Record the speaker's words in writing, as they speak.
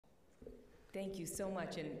Thank you so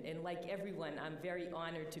much, and like everyone, I'm very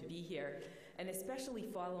honored to be here, and especially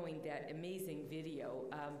following that amazing video.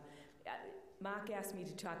 Mark asked me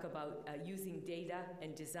to talk about using data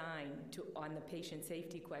and design on the patient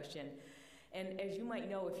safety question. And as you might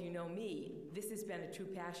know, if you know me, this has been a true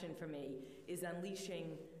passion for me, is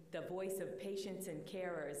unleashing the voice of patients and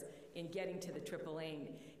carers in getting to the triple aim.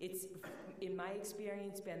 It's, in my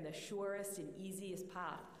experience, been the surest and easiest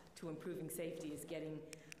path to improving safety is getting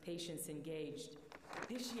patients engaged.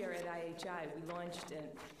 This year at IHI, we launched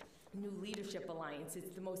a new leadership alliance. It's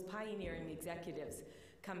the most pioneering executives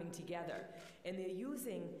coming together. And they're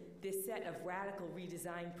using this set of radical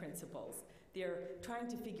redesign principles. They're trying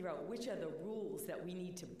to figure out which are the rules that we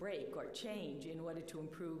need to break or change in order to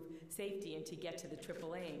improve safety and to get to the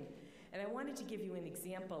triple aim. And I wanted to give you an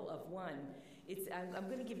example of one. I'm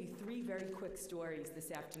going to give you three very quick stories this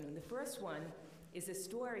afternoon. The first one is a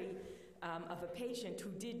story of a patient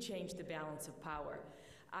who did change the balance of power.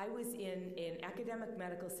 I was in an academic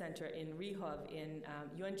medical center in Rehov in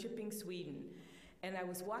Jönköping, Sweden, and I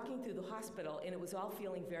was walking through the hospital, and it was all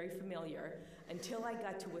feeling very familiar until I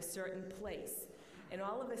got to a certain place. And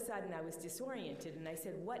all of a sudden, I was disoriented, and I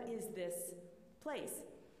said, "What is this place?"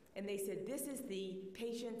 And they said, "This is the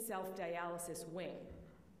patient self-dialysis wing."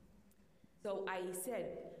 So I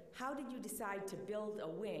said, "How did you decide to build a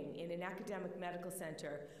wing in an academic medical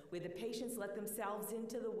center where the patients let themselves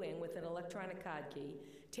into the wing with an electronic card key,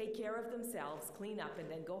 take care of themselves, clean up, and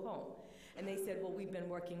then go home?" And they said, "Well, we've been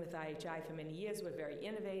working with IHI for many years. We're very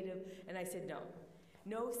innovative." And I said, "No.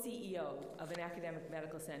 No CEO of an academic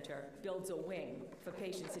medical center builds a wing for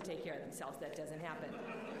patients to take care of themselves. That doesn't happen."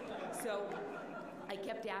 So I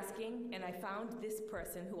kept asking, and I found this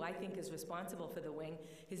person who I think is responsible for the wing.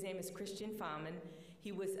 His name is Christian Fahman.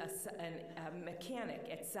 He was a mechanic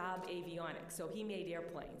at Saab Avionics, so he made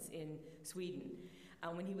airplanes in Sweden.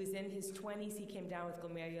 When he was in his 20s, he came down with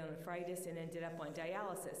glomerulonephritis and ended up on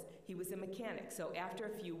dialysis. He was a mechanic, so after a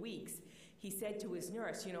few weeks, he said to his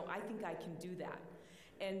nurse, "You know, I think I can do that."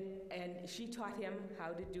 And she taught him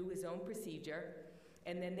how to do his own procedure.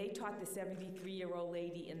 And then they taught the 73-year-old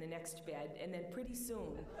lady in the next bed. And then pretty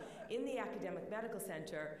soon, in the academic medical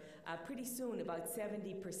center, pretty soon about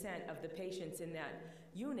 70% of the patients in that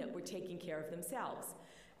unit were taking care of themselves.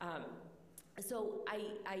 So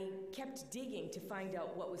I kept digging to find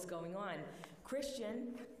out what was going on.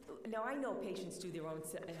 Christian, now I know patients do their own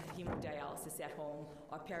hemodialysis at home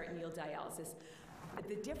or peritoneal dialysis.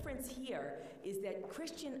 The difference here is that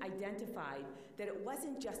Christian identified that it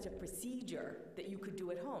wasn't just a procedure that you could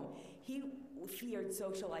do at home. He feared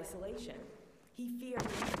social isolation. He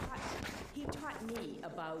taught me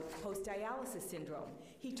about post-dialysis syndrome.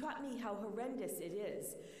 He taught me how horrendous it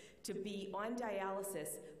is to be on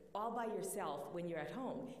dialysis all by yourself when you're at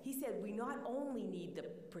home. He said we not only need the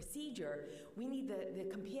procedure, we need the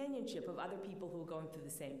companionship of other people who are going through the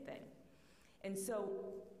same thing. And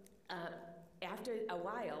so after a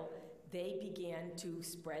while, they began to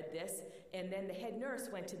spread this, and then the head nurse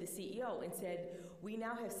went to the CEO and said, "We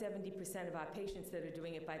now have 70% of our patients that are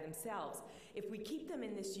doing it by themselves. If we keep them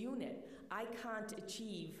in this unit, I can't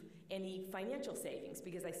achieve any financial savings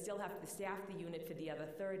because I still have to staff the unit for the other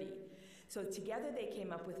 30. So together they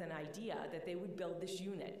came up with an idea that they would build this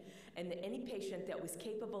unit, and that any patient that was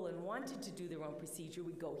capable and wanted to do their own procedure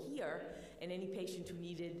would go here, and any patient who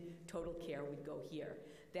needed total care would go here.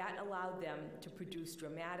 That allowed them to produce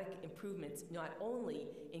dramatic improvements, not only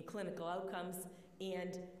in clinical outcomes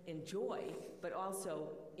and in joy, but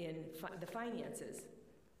also in the finances.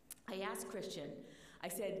 I asked Christian, I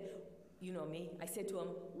said, you know me, I said to him,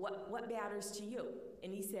 what matters to you?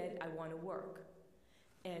 And he said, "I want to work."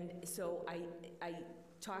 And so I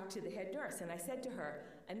talked to the head nurse, and I said to her,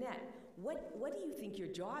 "Annette, what do you think your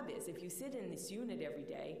job is if you sit in this unit every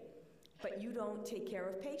day, but you don't take care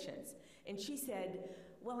of patients?" And she said,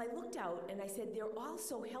 "Well, I looked out, and I said, they're all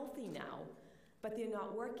so healthy now, but they're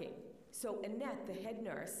not working." So Annette, the head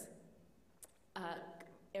nurse,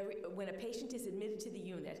 when a patient is admitted to the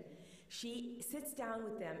unit, she sits down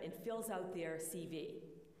with them and fills out their CV.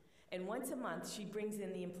 And once a month, she brings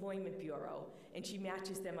in the Employment Bureau, and she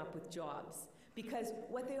matches them up with jobs. Because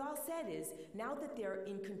what they all said is, now that they're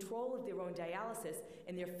in control of their own dialysis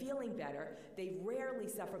and they're feeling better, they rarely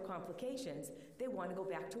suffer complications, they want to go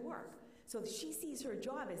back to work. So she sees her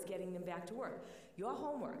job as getting them back to work. Your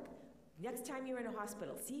homework, next time you're in a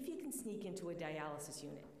hospital, see if you can sneak into a dialysis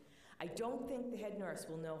unit. I don't think the head nurse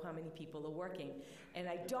will know how many people are working, and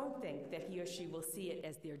I don't think that he or she will see it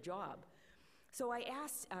as their job. So I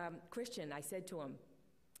asked Christian, I said to him,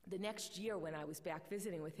 the next year when I was back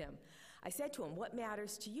visiting with him, I said to him, what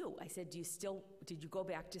matters to you? I said, did you go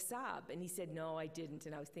back to Saab? And he said, no, I didn't,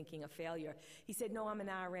 and I was thinking of failure. He said, no, I'm an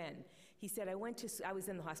RN. He said, I was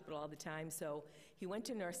in the hospital all the time, so he went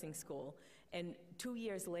to nursing school, and 2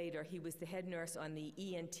 years later, he was the head nurse on the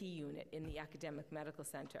ENT unit in the academic medical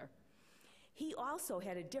center. He also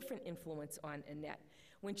had a different influence on Annette.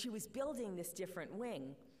 When she was building this different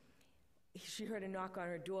wing, she heard a knock on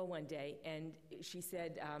her door one day, and she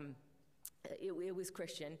said, it was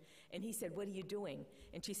Christian, and he said, what are you doing?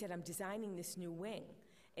 And she said, I'm designing this new wing.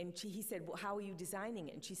 And he said, well, how are you designing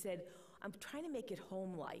it? And she said, I'm trying to make it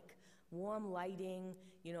home-like, warm lighting,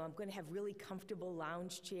 I'm going to have really comfortable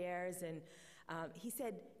lounge chairs. And he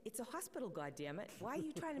said, it's a hospital, goddammit. Why are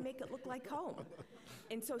you trying to make it look like home?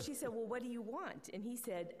 And so she said, well, what do you want? And he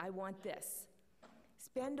said, I want this.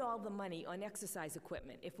 Spend all the money on exercise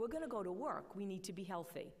equipment. If we're going to go to work, we need to be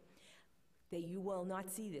healthy. You will not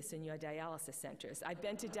see this in your dialysis centers. I've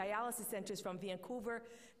been to dialysis centers from Vancouver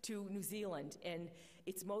to New Zealand, and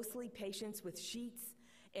it's mostly patients with sheets,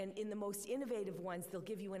 and in the most innovative ones, they'll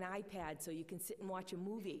give you an iPad so you can sit and watch a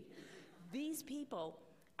movie. These people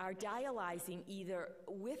are dialyzing either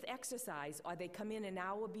with exercise or they come in an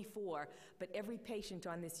hour before, but every patient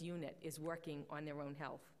on this unit is working on their own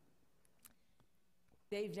health.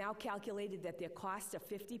 They've now calculated that their costs are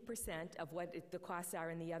 50% of what the costs are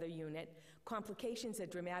in the other unit. Complications are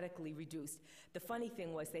dramatically reduced. The funny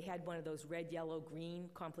thing was they had one of those red, yellow, green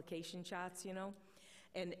complication charts,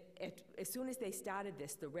 And as soon as they started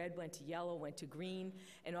this, the red went to yellow, went to green,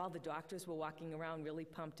 and all the doctors were walking around really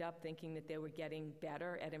pumped up, thinking that they were getting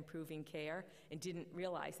better at improving care, and didn't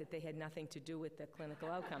realize that they had nothing to do with the clinical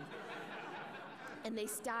outcomes. And they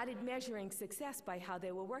started measuring success by how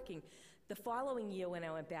they were working. The following year when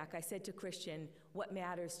I went back, I said to Christian, what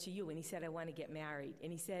matters to you? And he said, I want to get married. And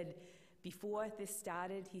he said, before this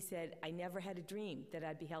started, he said, I never had a dream that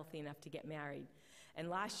I'd be healthy enough to get married. And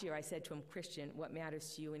last year I said to him, Christian, what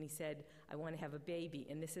matters to you? And he said, I want to have a baby.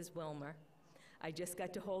 And this is Wilmer. I just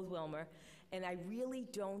got to hold Wilmer. And I really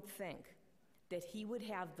don't think that he would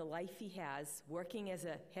have the life he has working as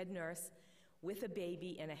a head nurse with a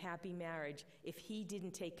baby and a happy marriage if he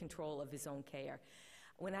didn't take control of his own care.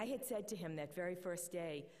 When I had said to him that very first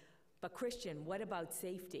day, but Christian, what about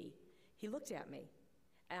safety? He looked at me,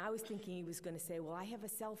 and I was thinking he was going to say, well, I have a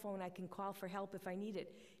cell phone, I can call for help if I need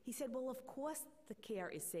it. He said, well, of course the care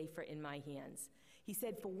is safer in my hands. He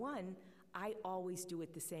said, for one, I always do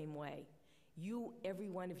it the same way. Every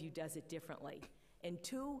one of you does it differently. And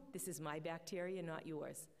two, this is my bacteria, not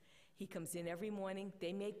yours. He comes in every morning,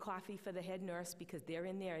 they make coffee for the head nurse because they're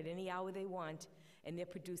in there at any hour they want, and they're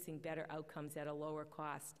producing better outcomes at a lower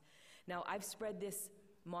cost. Now, I've spread this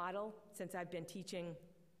model since I've been teaching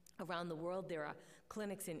around the world. There are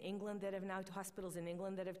clinics in England that have now, hospitals in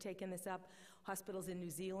England that have taken this up, hospitals in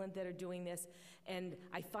New Zealand that are doing this, and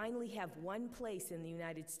I finally have one place in the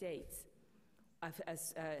United States, a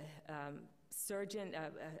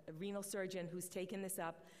renal surgeon who's taken this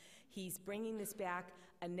up. He's bringing this back.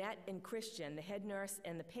 Annette and Christian, the head nurse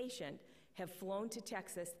and the patient, have flown to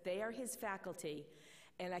Texas. They are his faculty,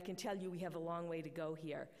 and I can tell you we have a long way to go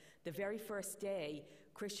here. The very first day,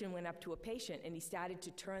 Christian went up to a patient, and he started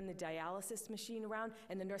to turn the dialysis machine around,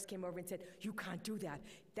 and the nurse came over and said, you can't do that.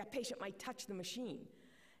 That patient might touch the machine.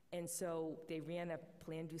 And so they ran a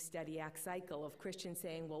plan, do, study, act cycle of Christian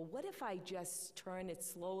saying, well, what if I just turn it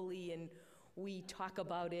slowly and we talk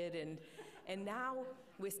about it? And now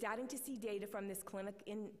we're starting to see data from this clinic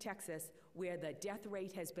in Texas where the death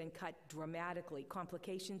rate has been cut dramatically.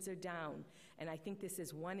 Complications are down. And I think this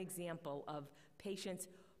is one example of patients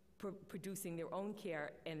producing their own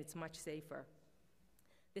care, and it's much safer.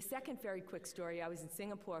 The second very quick story, I was in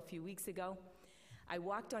Singapore a few weeks ago. I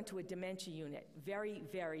walked onto a dementia unit, very,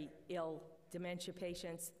 very ill dementia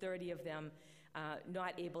patients, 30 of them,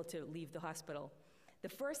 not able to leave the hospital. The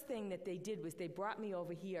first thing that they did was they brought me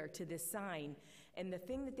over here to this sign, and the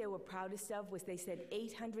thing that they were proudest of was they said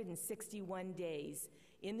 861 days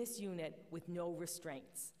in this unit with no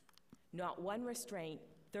restraints. Not one restraint,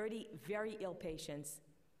 30 very ill patients,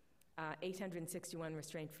 861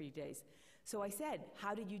 restraint-free days. So I said,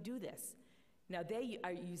 how did you do this? Now they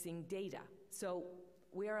are using data. So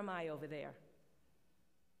where am I over there?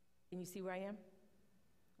 Can you see where I am?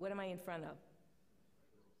 What am I in front of?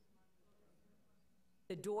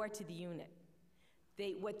 The door to the unit.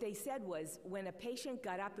 What they said was when a patient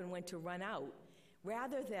got up and went to run out,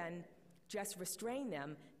 rather than just restrain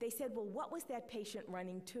them, they said, well, what was that patient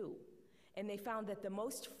running to? And they found that the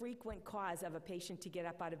most frequent cause of a patient to get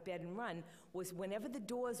up out of bed and run was whenever the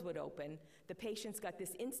doors would open, the patients got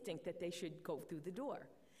this instinct that they should go through the door.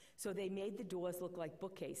 So they made the doors look like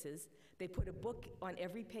bookcases. They put a book on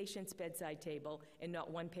every patient's bedside table, and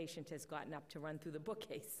not one patient has gotten up to run through the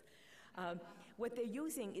bookcase. What they're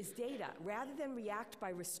using is data. Rather than react by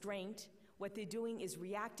restraint, what they're doing is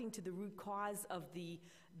reacting to the root cause of the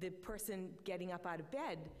person getting up out of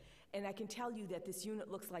bed. And I can tell you that this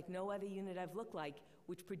unit looks like no other unit I've looked like,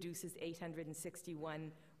 which produces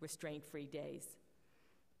 861 restraint-free days.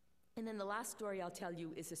 And then the last story I'll tell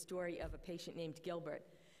you is a story of a patient named Gilbert.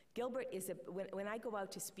 Gilbert is when I go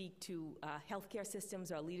out to speak to healthcare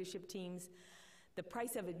systems or leadership teams, the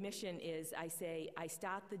price of admission is, I say, I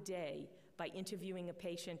start the day by interviewing a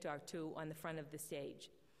patient or two on the front of the stage.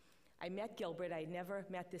 I met Gilbert. I had never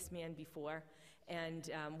met this man before, and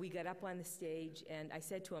we got up on the stage, and I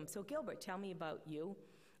said to him, so Gilbert, tell me about you.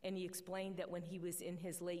 And he explained that when he was in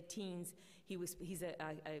his late teens, he's a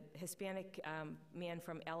Hispanic man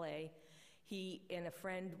from LA. He and a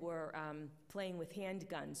friend were playing with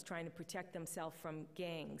handguns, trying to protect themselves from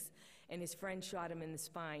gangs. And his friend shot him in the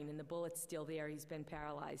spine, and the bullet's still there. He's been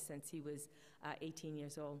paralyzed since he was 18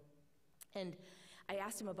 years old. And I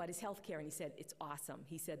asked him about his health care, and he said, it's awesome.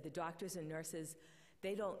 He said, the doctors and nurses,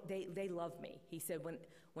 they love me. He said,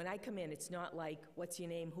 when I come in, it's not like, what's your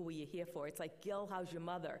name, who are you here for? It's like, Gil, how's your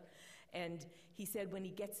mother? And he said when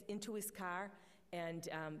he gets into his car, and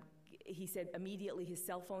he said immediately his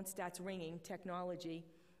cell phone starts ringing, technology,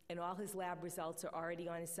 and all his lab results are already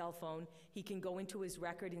on his cell phone. He can go into his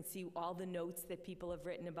record and see all the notes that people have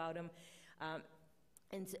written about him.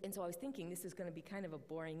 And so I was thinking this is going to be kind of a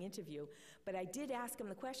boring interview, but I did ask him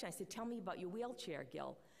the question. I said, tell me about your wheelchair,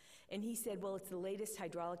 Gil. And he said, well, it's the latest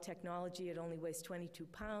hydraulic technology. It only weighs 22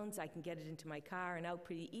 pounds. I can get it into my car and out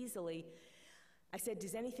pretty easily. I said,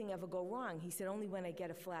 does anything ever go wrong? He said, only when I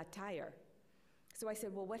get a flat tire. So I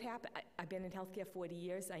said, well, what happened? I've been in healthcare 40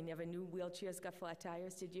 years. I never knew wheelchairs got flat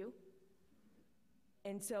tires. Did you?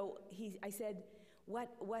 And so I said,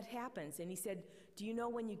 what happens? And he said, do you know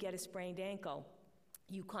when you get a sprained ankle,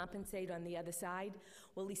 you compensate on the other side?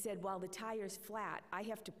 Well, he said, while the tire's flat, I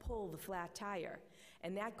have to pull the flat tire,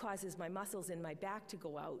 and that causes my muscles in my back to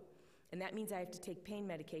go out, and that means I have to take pain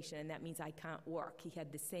medication, and that means I can't work. He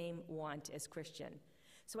had the same want as Christian.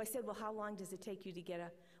 So I said, well, how long does it take you to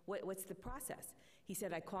get what's the process? He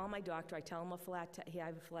said, I call my doctor, I tell him I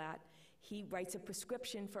have a flat. He writes a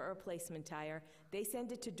prescription for a replacement tire. They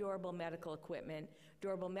send it to Durable Medical Equipment.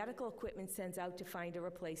 Durable Medical Equipment sends out to find a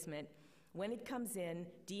replacement. When it comes in,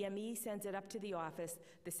 DME sends it up to the office.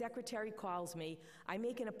 The secretary calls me. I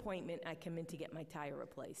make an appointment. I come in to get my tire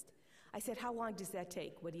replaced. I said, how long does that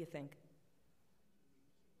take? What do you think?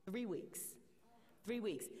 3 weeks. 3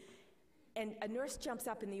 weeks. And a nurse jumps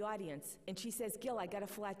up in the audience, and she says, Gil, I got a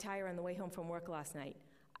flat tire on the way home from work last night.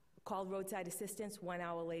 Called roadside assistance. 1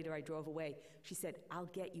 hour later, I drove away. She said, I'll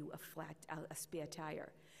get you a spare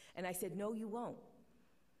tire. And I said, no, you won't.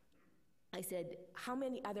 I said, how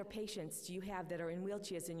many other patients do you have that are in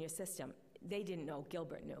wheelchairs in your system? They didn't know.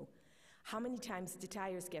 Gilbert knew. How many times do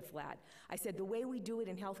tires get flat? I said, the way we do it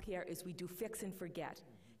in healthcare is we do fix and forget.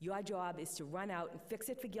 Your job is to run out and fix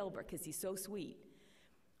it for Gilbert because he's so sweet.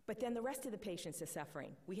 But then the rest of the patients are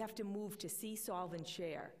suffering. We have to move to see, solve, and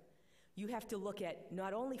share. You have to look at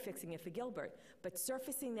not only fixing it for Gilbert, but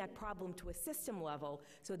surfacing that problem to a system level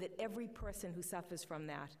so that every person who suffers from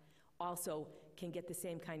that also can get the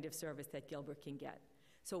same kind of service that Gilbert can get.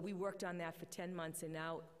 So we worked on that for 10 months, and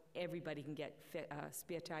now everybody can get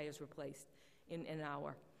spare tires replaced in an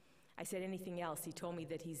hour. I said, anything else? He told me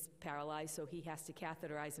that he's paralyzed, so he has to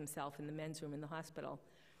catheterize himself in the men's room in the hospital.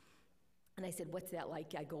 And I said, what's that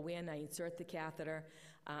like? I go in, I insert the catheter,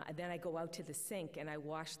 and then I go out to the sink, and I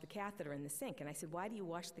wash the catheter in the sink. And I said, why do you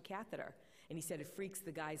wash the catheter? And he said, it freaks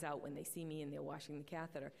the guys out when they see me and they're washing the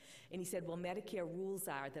catheter. And he said, well, Medicare rules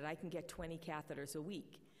are that I can get 20 catheters a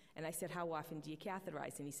week. And I said, how often do you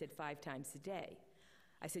catheterize? And he said, 5 times a day.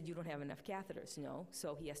 I said, you don't have enough catheters. No,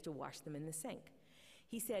 so he has to wash them in the sink.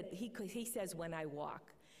 He said, he says, when I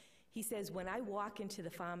walk. He says, when I walk into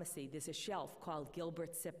the pharmacy, there's a shelf called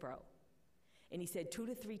Gilbert Cipro. And he said 2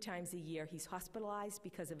 to 3 times a year he's hospitalized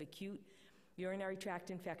because of acute urinary tract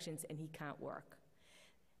infections, and he can't work.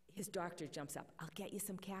 His doctor jumps up, I'll get you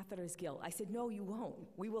some catheters, Gil. I said, no, you won't.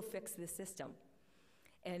 We will fix this system.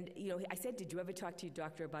 And I said, did you ever talk to your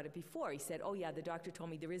doctor about it before? He said, oh yeah, the doctor told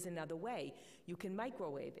me there is another way. You can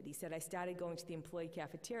microwave it. He said, I started going to the employee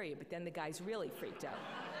cafeteria, but then the guys really freaked out.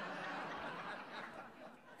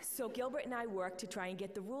 So Gilbert and I worked to try and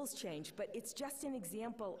get the rules changed, but it's just an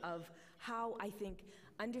example of how I think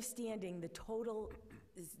understanding the total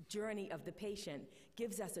journey of the patient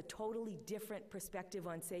gives us a totally different perspective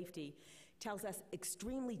on safety, tells us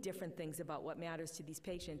extremely different things about what matters to these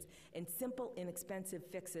patients, and simple, inexpensive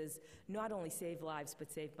fixes not only save lives,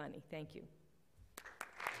 but save money. Thank you.